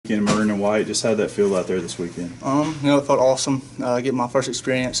weekend, maroon and white. Just how'd that feel out there this weekend? It felt awesome. Getting my first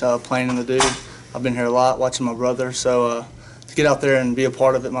experience playing in the Dew. I've been here a lot, watching my brother. So to get out there and be a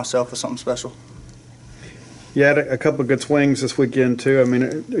part of it myself was something special. You had a couple of good swings this weekend too. I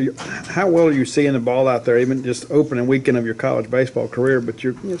mean, how well are you seeing the ball out there? Even just opening weekend of your college baseball career, but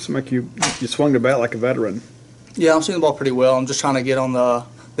you swung the bat like a veteran. Yeah, I'm seeing the ball pretty well. I'm just trying to get on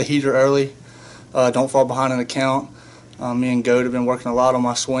the heater early. Don't fall behind in the count. Me and Goat have been working a lot on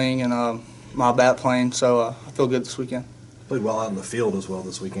my swing and my bat playing, so I feel good this weekend. Played well out in the field as well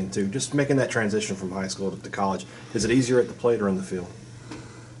this weekend too. Just making that transition from high school to college, is it easier at the plate or in the field?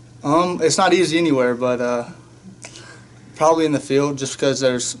 It's not easy anywhere, but probably in the field, just because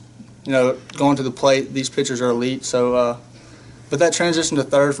there's, going to the plate, these pitchers are elite. So, but that transition to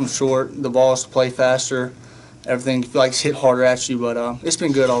third from short, the balls play faster, everything hit harder at you. But it's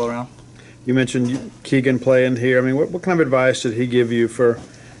been good all around. You mentioned Keegan playing here. I mean, what kind of advice did he give you for,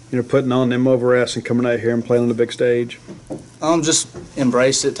 putting on them over us and coming out here and playing on the big stage? Just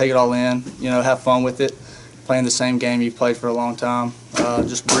embrace it, take it all in. Have fun with it. Playing the same game you played for a long time.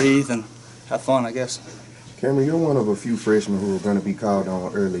 Just breathe and have fun, I guess. Kamren, you're one of a few freshmen who are going to be called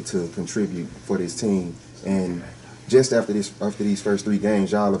on early to contribute for this team. And just after these first 3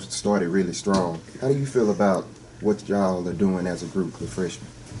 games, y'all have started really strong. How do you feel about what y'all are doing as a group of freshmen?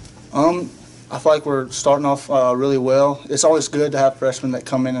 I feel like we're starting off really well. It's always good to have freshmen that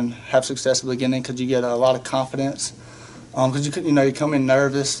come in and have success at the beginning because you get a lot of confidence. Because you come in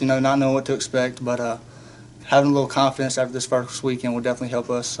nervous, not knowing what to expect, but having a little confidence after this first weekend will definitely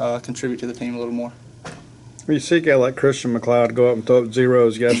help us contribute to the team a little more. You see a guy like Christian McLeod go up and throw up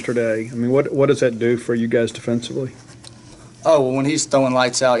zeros yesterday. I mean, what does that do for you guys defensively? Oh, well, when he's throwing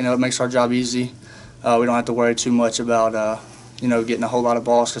lights out, it makes our job easy. We don't have to worry too much about, getting a whole lot of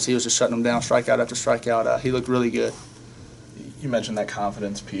balls because he was just shutting them down strikeout after strikeout. He looked really good. You mentioned that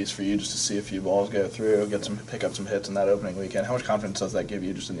confidence piece for you just to see a few balls go through, pick up some hits in that opening weekend. How much confidence does that give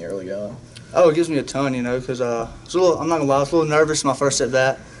you just in the early going? Oh, it gives me a ton, because I'm not going to lie, I was a little nervous my first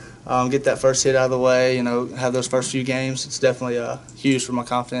at-bat. Get that first hit out of the way, have those first few games. It's definitely huge for my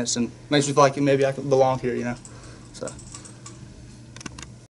confidence and makes me feel like maybe I could belong here,